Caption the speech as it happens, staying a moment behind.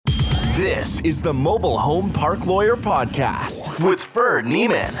This is the Mobile Home Park Lawyer Podcast with Ferd.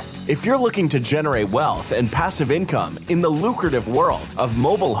 If you're looking to generate wealth and passive income in the lucrative world of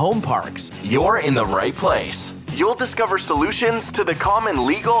mobile home parks, you're in the right place. You'll discover solutions to the common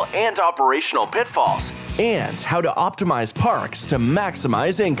legal and operational pitfalls and how to optimize parks to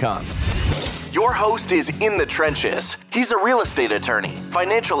maximize income. Your host is in the trenches. He's a real estate attorney,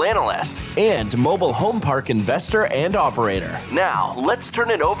 financial analyst, and mobile home park investor and operator. Now, let's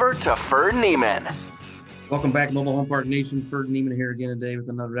turn it over to Ferd. Welcome back, Mobile Home Park Nation. Ferd here again today with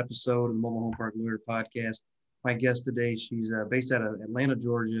another episode of the Mobile Home Park Lawyer Podcast. My guest today, she's based out of Atlanta,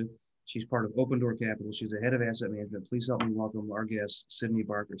 Georgia. She's part of Open Door Capital. She's the head of asset management. Please help me welcome our guest, Sydney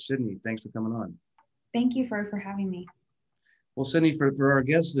Barker. Sydney, thanks for coming on. Thank you, Ferd, for having me. Well, Sydney, for our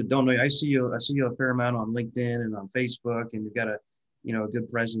guests that don't know, I see you a fair amount on LinkedIn and on Facebook, and you've got a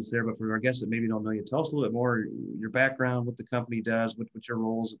good presence there. But for our guests that maybe don't know you, tell us a little bit more your background, what the company does, what your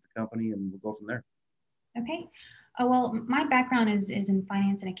roles at the company, and we'll go from there. Okay. Well, my background is in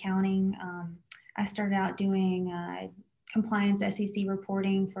finance and accounting. I started out doing compliance SEC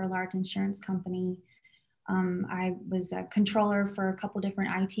reporting for a large insurance company. I was a controller for a couple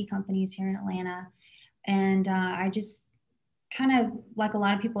different IT companies here in Atlanta. And I just kind of, like a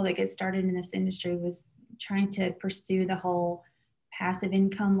lot of people that get started in this industry, was trying to pursue the whole passive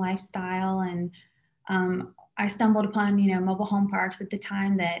income lifestyle. And I stumbled upon, mobile home parks at the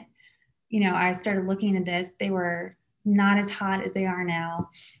time that, I started looking at this. They were not as hot as they are now.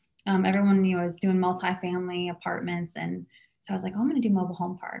 Everyone, was doing multifamily apartments. And so I was like, oh, I'm going to do mobile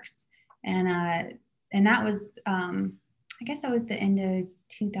home parks. And that was, I guess that was the end of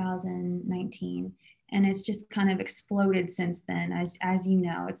 2019. And it's just kind of exploded since then. As you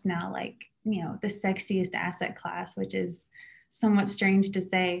know, it's now like, the sexiest asset class, which is somewhat strange to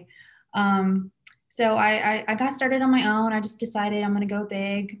say. So I got started on my own. I just decided I'm going to go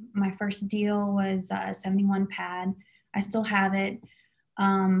big. My first deal was a 71 pad. I still have it.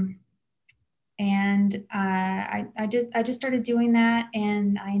 And I just started doing that.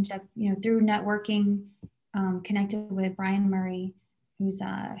 And I ended up, through networking, connected with Brian Murray, who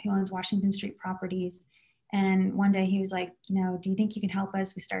owns Washington Street Properties. And one day he was like, do you think you can help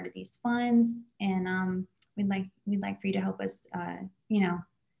us? We started these funds, and we'd like for you to help us,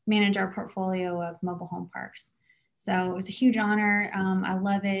 manage our portfolio of mobile home parks. So it was a huge honor. I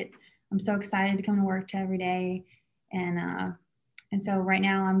love it. I'm so excited to come to work every day. And so right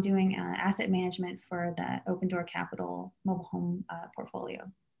now I'm doing asset management for the Open Door Capital mobile home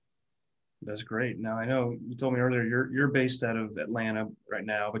portfolio. That's great. Now, I know you told me earlier you're based out of Atlanta right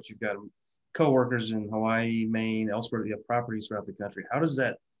now, but you've got coworkers in Hawaii, Maine, elsewhere. You have properties throughout the country. How does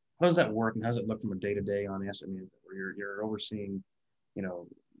that work, and how does it look from a day-to-day on asset management, where you're overseeing,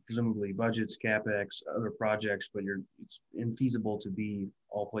 presumably budgets, capex, other projects, but it's infeasible to be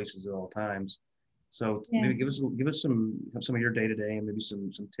all places at all times. So maybe give us some of your day-to-day, and maybe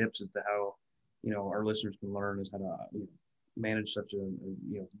some tips as to how our listeners can learn as how to manage such a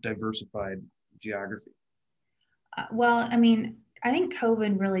diversified geography. Well, I mean, I think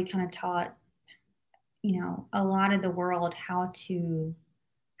COVID really kind of taught a lot of the world how to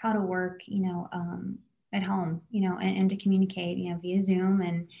work at home, and to communicate via Zoom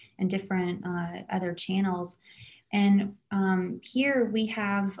and different other channels. And here we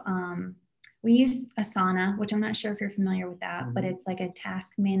have we use Asana, which I'm not sure if you're familiar with that, mm-hmm. but it's like a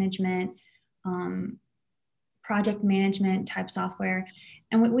task management, project management type software.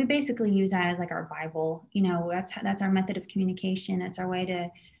 And we basically use that as like our Bible. That's our method of communication. It's our way to,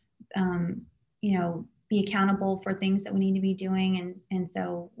 be accountable for things that we need to be doing. And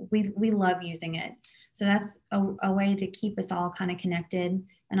so we love using it. So that's a way to keep us all kind of connected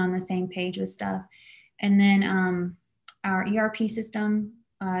and on the same page with stuff. And then our ERP system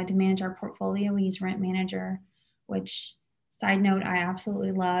to manage our portfolio, we use Rent Manager, which, side note, I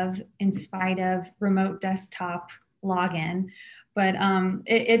absolutely love in spite of remote desktop login. But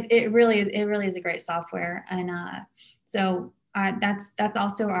it really is a great software. And so that's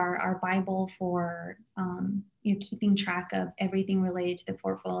also our Bible for keeping track of everything related to the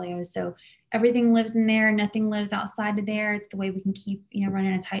portfolio. So everything lives in there, nothing lives outside of there. It's the way we can keep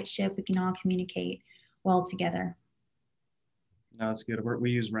running a tight ship. We can all communicate well together. No, that's good.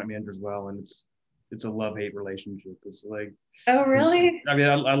 We use Rent Manager as well, and it's a love-hate relationship. It's like, oh really? I mean,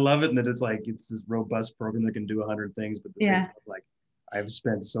 I love it, and that it's like it's this robust program that can do 100 things, but the same time, like I've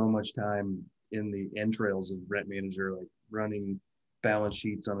spent so much time in the entrails of Rent Manager, like running balance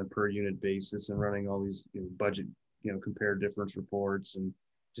sheets on a per unit basis and running all these budget, compare difference reports, and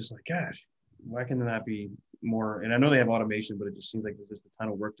just like, gosh, why can there not be more? And I know they have automation, but it just seems like there's just a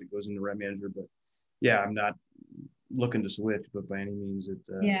ton of work that goes into Rent Manager. But yeah, I'm not looking to switch, but by any means,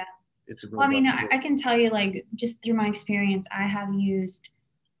 it's a Well, I mean, robust. I can tell you, like, just through my experience, I have used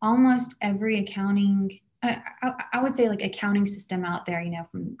almost every accounting, I would say like accounting system out there,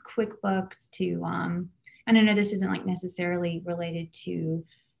 from QuickBooks to, and I know this isn't like necessarily related to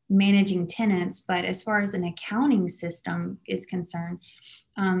managing tenants, but as far as an accounting system is concerned,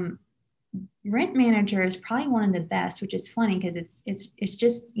 Rent Manager is probably one of the best, which is funny because it's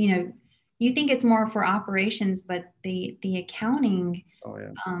just, you think it's more for operations, but the accounting, Oh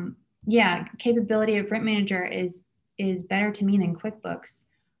yeah. Capability of Rent Manager is better to me than QuickBooks.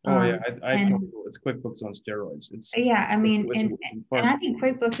 Oh yeah, I tell people it's QuickBooks on steroids. It's yeah, I mean, with and I think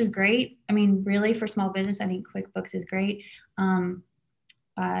QuickBooks is great. I mean, really for small business, I think QuickBooks is great.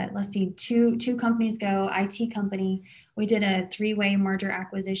 Let's see, two companies ago, IT company, we did a 3-way merger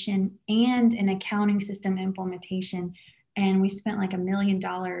acquisition and an accounting system implementation, and we spent like $1 million,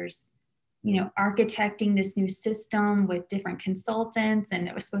 architecting this new system with different consultants, and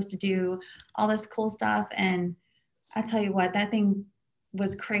it was supposed to do all this cool stuff. And I tell you what, that thing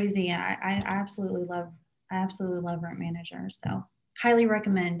was crazy. I absolutely love Rent Manager. So highly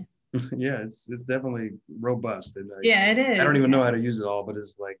recommend. Yeah, it's definitely robust. And it is. I don't even know how to use it all, but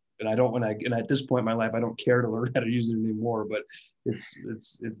it's like, and at this point in my life, I don't care to learn how to use it anymore, but it's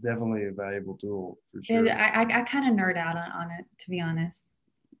definitely a valuable tool for sure. I kind of nerd out on it, to be honest.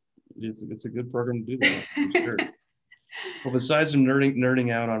 It's a good program to do that for sure. Well, besides some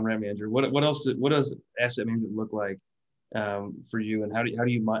nerding out on Rent Manager, what does asset management look like for you, and how do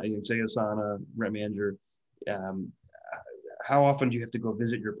you say Asana, Rent Manager? How often do you have to go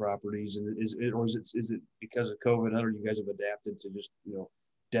visit your properties, and is it because of COVID, or you guys have adapted to just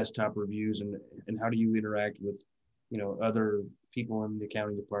desktop reviews, and how do you interact with other people in the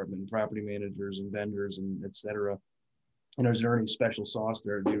accounting department, and property managers and vendors and et cetera? And is there any special sauce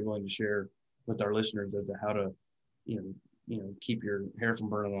there that you're willing to share with our listeners as to how to keep your hair from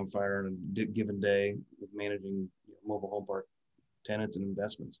burning on fire on a given day with managing mobile home park tenants and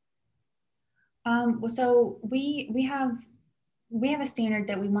investments? Well, so we have a standard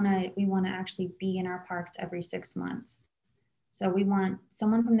that we want to actually be in our parks every 6 months. So we want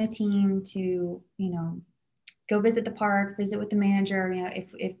someone from the team to go visit the park, visit with the manager,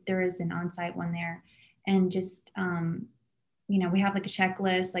 if there is an on-site one there, and just we have like a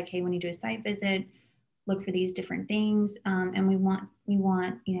checklist, like, hey, when you do a site visit, look for these different things, and we want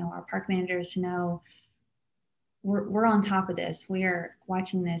our park managers to know we're on top of this. We are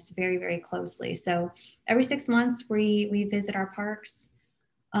watching this very, very closely. So every 6 months we visit our parks.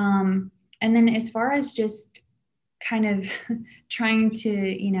 And then as far as just kind of trying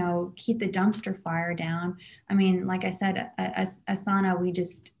to, keep the dumpster fire down, I mean, like I said, Asana,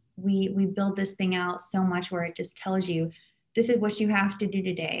 we build this thing out so much where it just tells you, this is what you have to do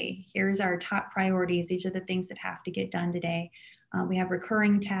today. Here's our top priorities. These are the things that have to get done today. We have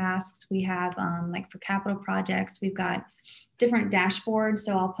recurring tasks. We have like for capital projects, we've got different dashboards.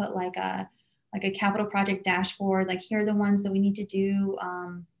 So I'll put like a capital project dashboard. Like, here are the ones that we need to do.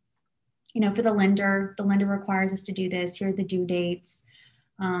 For the lender requires us to do this. Here are the due dates,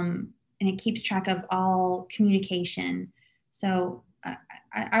 and it keeps track of all communication. So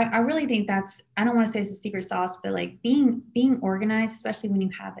I really think that's, I don't want to say it's a secret sauce, but like being organized, especially when you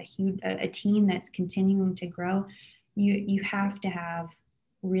have a team that's continuing to grow. You have to have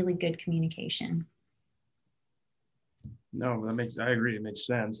really good communication. No, I agree. It makes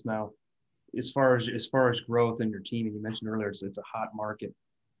sense. Now, as far as growth in your team, and you mentioned earlier, it's a hot market.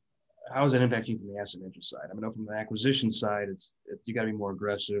 How is that impacting you from the asset management side? I know from the acquisition side, you got to be more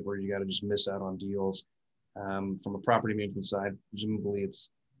aggressive, or you got to just miss out on deals. From a property management side, presumably it's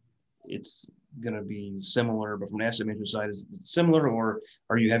going to be similar, but from an asset management side, is it similar, or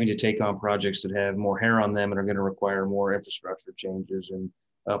are you having to take on projects that have more hair on them and are going to require more infrastructure changes and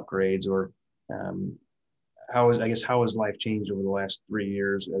upgrades? Or how has life changed over the last 3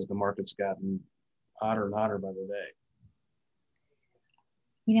 years as the market's gotten hotter and hotter by the day?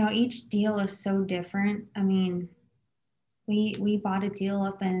 Each deal is so different. I mean, we bought a deal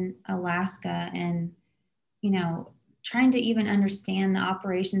up in Alaska, and trying to even understand the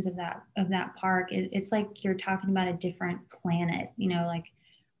operations of that park, it's like you're talking about a different planet. Like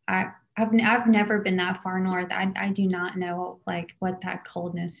I've never been that far north. I do not know like what that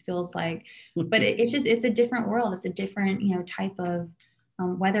coldness feels like, but it's a different world. It's a different type of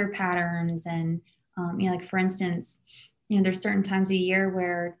weather patterns, and like for instance, there's certain times a year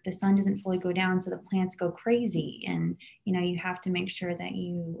where the sun doesn't fully go down, so the plants go crazy, and you have to make sure that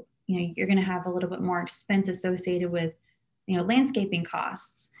you're going to have a little bit more expense associated with landscaping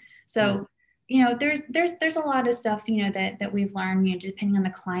costs. So there's a lot of stuff that we've learned, depending on the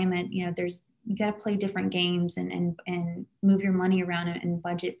climate. you got to play different games and move your money around and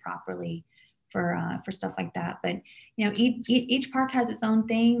budget properly for stuff like that. But each park has its own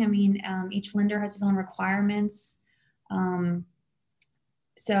thing. I mean, each lender has its own requirements.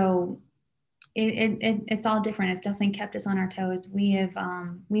 So it's all different. It's definitely kept us on our toes. We've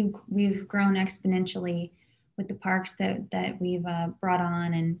grown exponentially with the parks that we've brought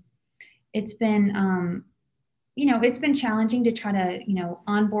on, and it's been it's been challenging to try to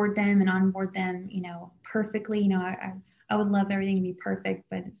onboard them perfectly. I would love everything to be perfect,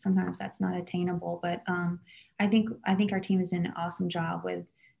 but sometimes that's not attainable. But I think our team has done an awesome job with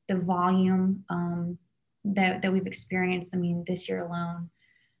the volume that we've experienced. I mean, this year alone,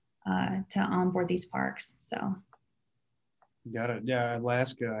 to onboard these parks. So. Got it. Yeah,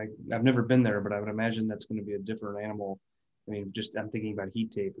 Alaska. I've never been there, but I would imagine that's going to be a different animal. I mean, I'm thinking about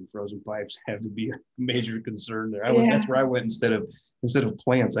heat tape and frozen pipes have to be a major concern there. That's where I went instead of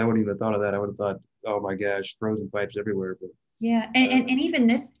plants. I wouldn't even have thought of that. I would have thought, oh my gosh, frozen pipes everywhere. But yeah, and even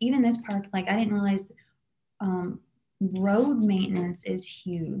this park, like I didn't realize road maintenance is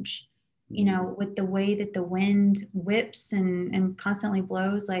huge. With the way that the wind whips and constantly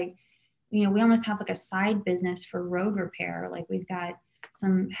blows, like, we almost have like a side business for road repair. Like we've got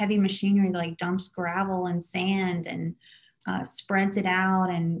some heavy machinery that like dumps gravel and sand and spreads it out.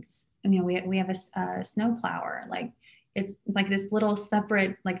 And, we have a snow plower. Like it's like this little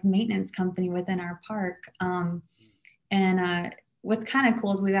separate like maintenance company within our park. And what's kind of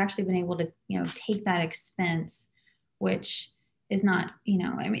cool is we've actually been able to, take that expense, which is not,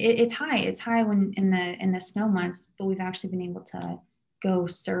 I mean, it's high when in the snow months, but we've actually been able to go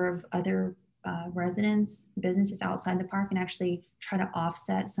serve other residents, businesses outside the park, and actually try to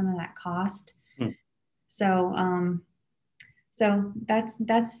offset some of that cost. So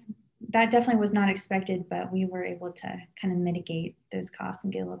that definitely was not expected, but we were able to kind of mitigate those costs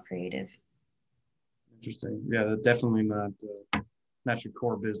and get a little creative. Interesting. Yeah, that's definitely not your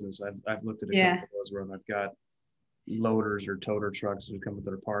core business. I've looked at a couple of those where I've got loaders or toter trucks that come with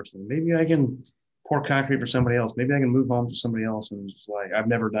their parts, and maybe I can pour concrete for somebody else. Maybe I can move homes for somebody else. And just like, I've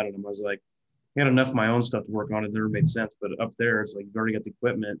never done it. I was like, I got enough of my own stuff to work on. It never made sense. But up there, it's like you've already got the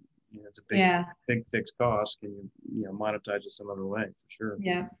equipment. It's a big fixed cost. Can you monetize it some other way for sure?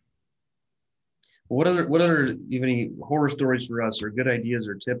 Yeah. What other do you have any horror stories for us, or good ideas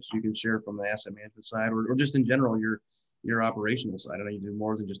or tips you can share from the asset management side, or just in general your operational side? I know you do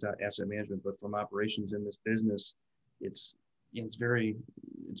more than just asset management, but from operations in this business, it's very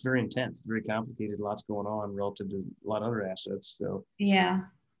intense, very complicated, lots going on relative to a lot of other assets. So yeah,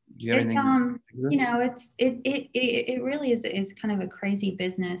 do you have anything? It really is kind of a crazy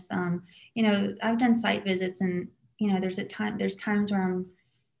business. I've done site visits, and there's times where I'm,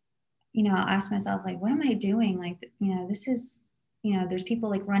 I'll ask myself, like, what am I doing? Like, this is, there's people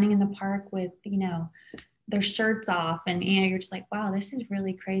like running in the park with, their shirts off, and, you're just like, wow, this is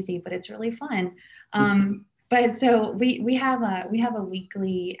really crazy, but it's really fun. But so we have a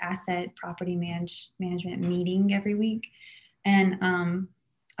weekly asset property management meeting every week. And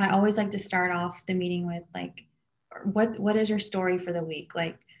I always like to start off the meeting with like, what is your story for the week?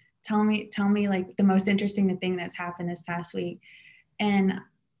 Like, tell me like the most interesting thing that's happened this past week. And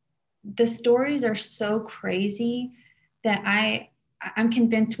the stories are so crazy that I'm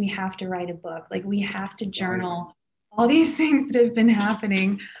convinced we have to write a book. Like, we have to journal all these things that have been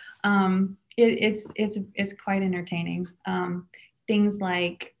happening. It's quite entertaining. Things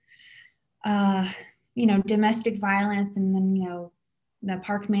like, domestic violence, and then, the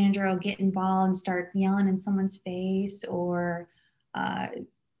park manager will get involved and start yelling in someone's face, or,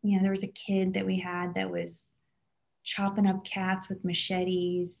 there was a kid that we had that was chopping up cats with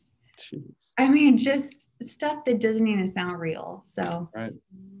machetes. Jeez. I mean, just stuff that doesn't even sound real. So, right.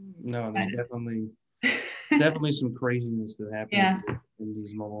 No, there's definitely some craziness that happens in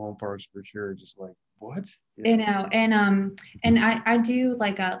these mobile home parks for sure. Just like, what? Yeah. And I do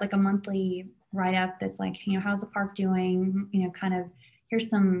like a monthly write up that's like, how's the park doing? Kind of, here's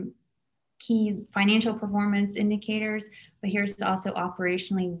some key financial performance indicators, but here's also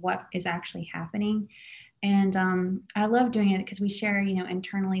operationally what is actually happening. And I love doing it because we share,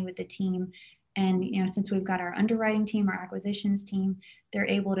 internally with the team. And, since we've got our underwriting team, our acquisitions team, they're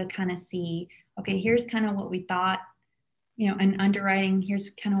able to kind of see, okay, here's kind of what we thought, in underwriting,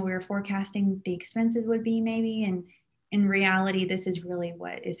 here's kind of what we were forecasting the expenses would be maybe. And in reality, this is really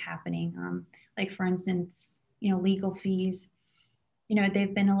what is happening. Like, for instance, legal fees,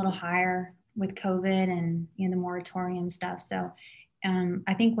 they've been a little higher with COVID and, the moratorium stuff. So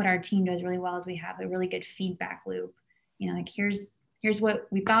I think what our team does really well is we have a really good feedback loop. Like, here's what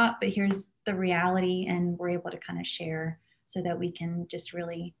we thought, but here's the reality, and we're able to kind of share so that we can just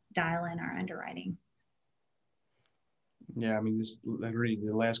really dial in our underwriting. Yeah, I mean, I agree.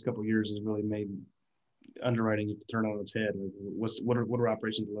 The last couple of years has really made underwriting to turn on its head. Like, what are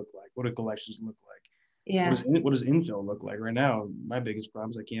operations look like? What do collections look like? Yeah. What does infill look like right now? My biggest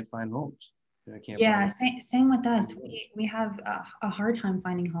problem is I can't find homes. I can't. Yeah, find same with us. We have a hard time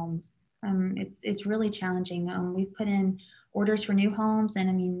finding homes. It's really challenging. We've put in orders for new homes, and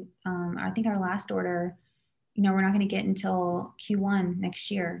I mean, I think our last order, we're not going to get until Q1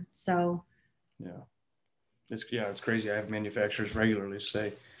 next year. So. Yeah. It's crazy. I have manufacturers regularly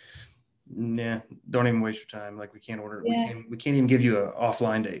say, "Nah, don't even waste your time. Like we can't order. Yeah. We can't even give you an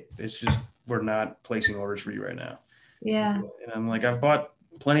offline date. It's just we're not placing orders for you right now." Yeah. And I'm like, I've bought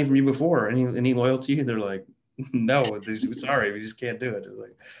plenty from you before. Any loyalty? They're like, no. Sorry, we just can't do it. They're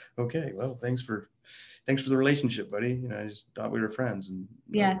like, okay, well, thanks for the relationship, buddy. I just thought we were friends. And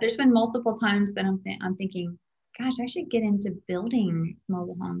yeah, there's been multiple times that I'm thinking, gosh, I should get into building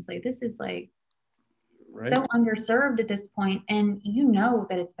mobile homes. Like this is like. Right. So underserved at this point, and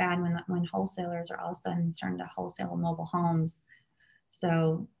that it's bad when wholesalers are all of a sudden starting to wholesale mobile homes.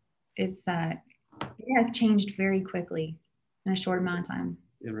 So it has changed very quickly in a short amount of time.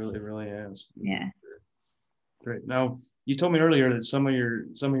 It really has. Yeah. Great. Now you told me earlier that some of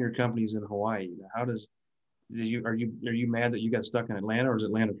your companies in Hawaii. How does are you mad that you got stuck in Atlanta, or is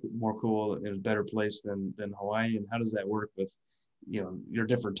Atlanta more cool and a better place than Hawaii? And how does that work with your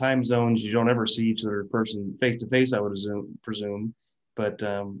different time zones? You don't ever see each other person face to face, I would presume, but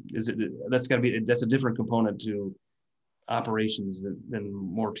that's a different component to operations than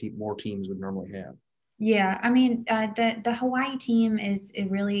more teams would normally have. Yeah, I mean, the Hawaii team is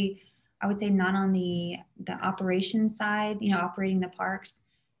really, I would say, not on the operations side, operating the parks.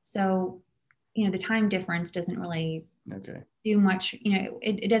 So, the time difference doesn't really do much.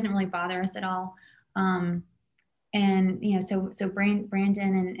 It doesn't really bother us at all. And so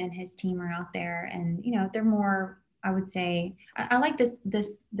Brandon and his team are out there, and they're more, I would say, I like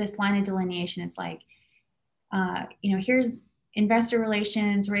this line of delineation. It's like, here's investor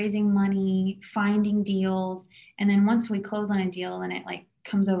relations, raising money, finding deals, and then once we close on a deal, then it like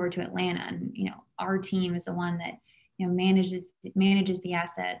comes over to Atlanta, and our team is the one that manages the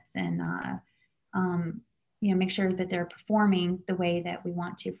assets and make sure that they're performing the way that we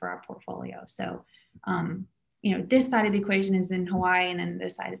want to for our portfolio. So. This side of the equation is in Hawaii, and then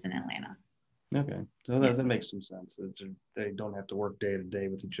this side is in Atlanta. Okay, so that makes some sense. That they don't have to work day to day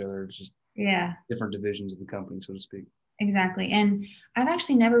with each other. It's just different divisions of the company, so to speak. Exactly, and I've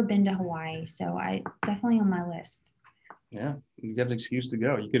actually never been to Hawaii, so I definitely on my list. Yeah, you got an excuse to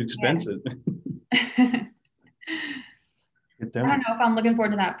go. You could expense it. I don't know if I'm looking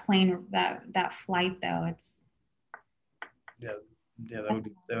forward to that plane, that flight though. It's Yeah, that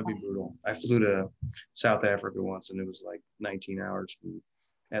would be brutal. I flew to South Africa once, and it was like 19 hours from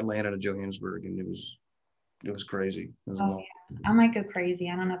Atlanta to Johannesburg, and it was crazy. It was yeah. I might go crazy.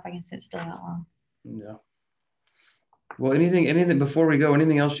 I don't know if I can sit still that long. Yeah. Well, anything before we go?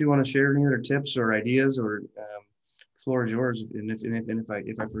 Anything else you want to share? Any other tips or ideas? Or floor is yours. And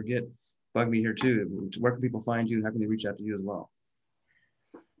if I forget, bug me here too. Where can people find you, and how can they reach out to you as well?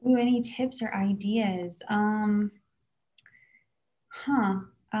 Ooh, any tips or ideas? I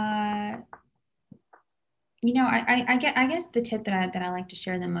guess the tip that I like to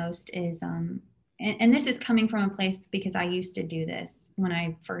share the most is, and this is coming from a place because I used to do this when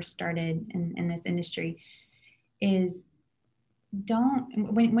I first started in this industry, is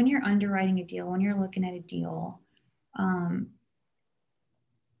when you're underwriting a deal, when you're looking at a deal,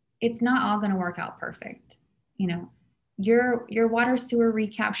 it's not all going to work out perfect. Your water sewer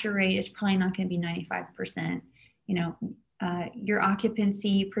recapture rate is probably not going to be 95%. Your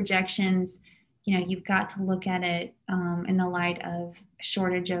occupancy projections, you've got to look at it in the light of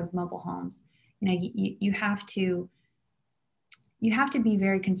shortage of mobile homes. You have to be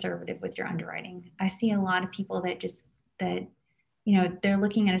very conservative with your underwriting. I see a lot of people that they're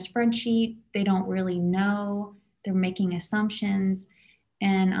looking at a spreadsheet. They don't really know. They're making assumptions.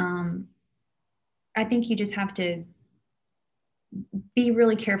 And I think you just have to be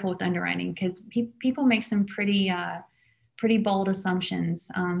really careful with underwriting, because people make some pretty bold assumptions,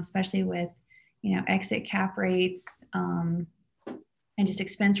 especially with, exit cap rates and just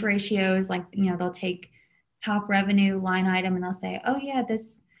expense ratios. Like, they'll take top revenue line item and they'll say, oh yeah,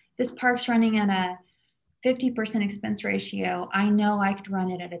 this park's running at a 50% expense ratio. I know I could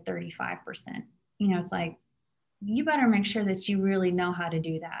run it at a 35%. It's like, you better make sure that you really know how to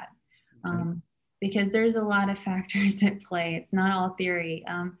do that. Because there's a lot of factors at play. It's not all theory.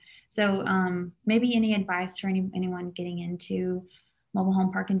 So maybe any advice for anyone getting into mobile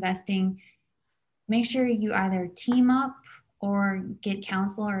home park investing: make sure you either team up or get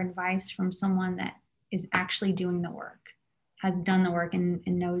counsel or advice from someone that is actually doing the work, has done the work and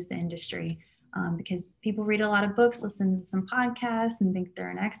knows the industry. Because people read a lot of books, listen to some podcasts and think they're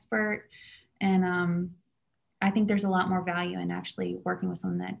an expert. And I think there's a lot more value in actually working with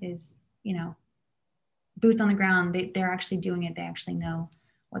someone that is, boots on the ground. They're actually doing it. They actually know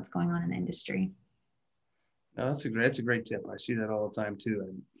what's going on in the industry. No, that's a great tip. I see that all the time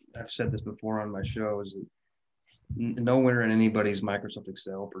too. I've said this before on my show, is that nowhere in anybody's Microsoft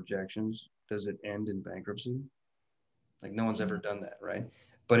Excel projections does it end in bankruptcy. Like no one's ever done that, right?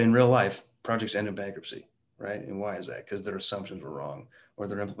 But in real life, projects end in bankruptcy, right? And why is that? Because their assumptions were wrong or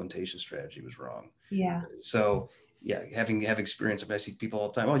their implementation strategy was wrong. Yeah. So yeah, have experience. I see people all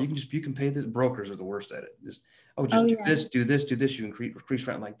the time. Oh, you can pay this. Brokers are the worst at it. Do this, do this. You increase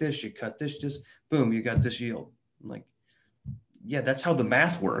rent like this. You cut this, just boom, you got this yield. I'm like, yeah, that's how the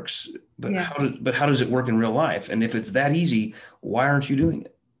math works. But how does it work in real life? And if it's that easy, why aren't you doing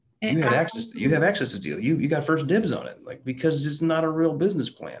it? You have access to deal. You got first dibs on it, like, because it's not a real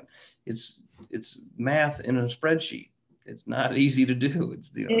business plan. It's math in a spreadsheet. It's not easy to do.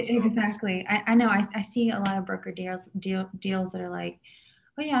 Exactly. I know. I see a lot of broker deals that are like,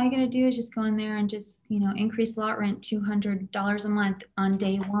 oh yeah, all you gotta do is just go in there and just increase lot rent $200 a month on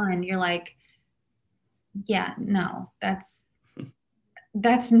day one. You're like, yeah, no, that's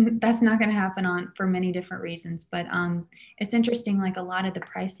not going to happen for many different reasons. But it's interesting, like a lot of the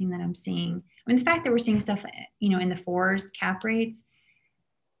pricing that I'm seeing. I mean, the fact that we're seeing stuff, in the 4s cap rates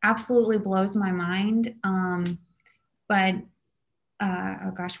absolutely blows my mind. But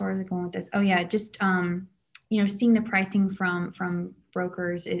oh gosh, where are they going with this? Oh yeah, just seeing the pricing from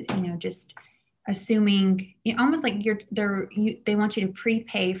brokers, just assuming, almost like they want you to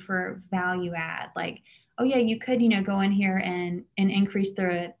prepay for value add, like, oh yeah, you could, go in here and increase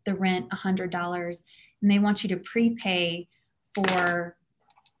the rent $100, and they want you to prepay for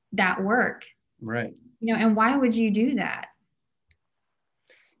that work. Right. And why would you do that?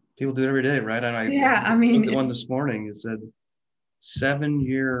 People do it every day, right? And I looked at one this morning. It said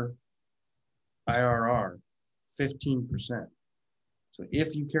 7-year IRR, 15%. So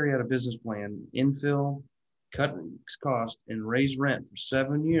if you carry out a business plan, infill, cut cost, and raise rent for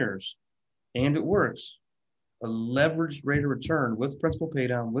 7 years, and it works, a leveraged rate of return with principal pay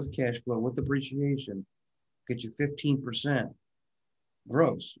down, with cash flow, with appreciation, get you 15%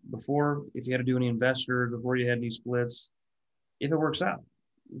 gross. Before, if you had to do any investors, before you had any splits, if it works out.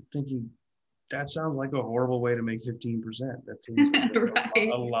 I'm thinking, that sounds like a horrible way to make 15%. That seems like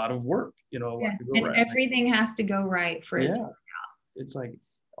right. a lot of work, a lot to go right. Everything has to go right for it to work out. It's like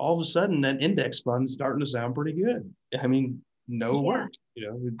all of a sudden that index fund's starting to sound pretty good. I mean, work,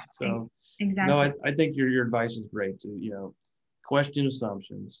 so exactly. No, I think your advice is great to, question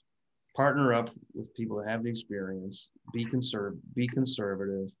assumptions, partner up with people that have the experience, be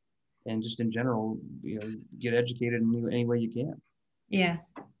conservative, and just in general, get educated in any way you can. Yeah,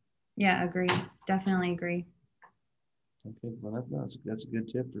 agree. Definitely agree. Okay, well that's a good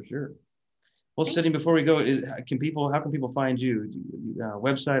tip for sure. Well, Sydney, before we go, how can people find you?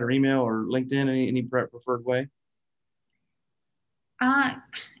 Website or email or LinkedIn, any preferred way?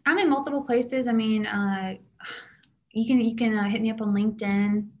 I'm in multiple places. I mean, you can hit me up on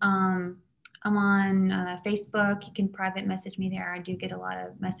LinkedIn. I'm on Facebook. You can private message me there. I do get a lot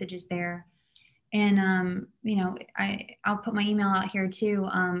of messages there. And, I'll put my email out here too.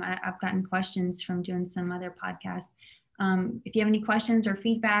 I've gotten questions from doing some other podcasts. If you have any questions or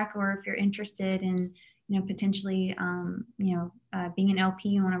feedback, or if you're interested in, potentially, being an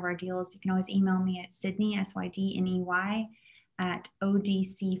LP in one of our deals, you can always email me at Sydney, SYDNEY, at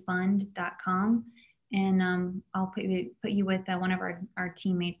odcfund.com. And I'll put you with one of our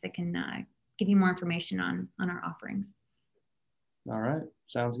teammates that can give you more information on our offerings. All right.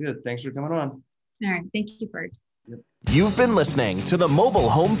 Sounds good. Thanks for coming on. All right. Thank you, Ferd. You've been listening to the Mobile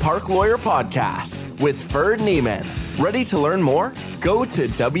Home Park Lawyer Podcast with Ferd Neiman. Ready to learn more? Go to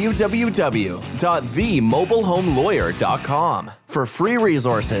www.themobilehomelawyer.com for free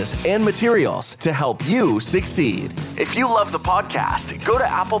resources and materials to help you succeed. If you love the podcast, go to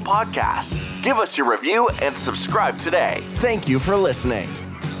Apple Podcasts, give us your review, and subscribe today. Thank you for listening.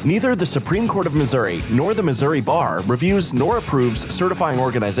 Neither the Supreme Court of Missouri nor the Missouri Bar reviews nor approves certifying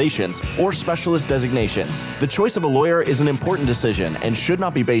organizations or specialist designations. The choice of a lawyer is an important decision and should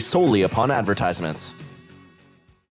not be based solely upon advertisements.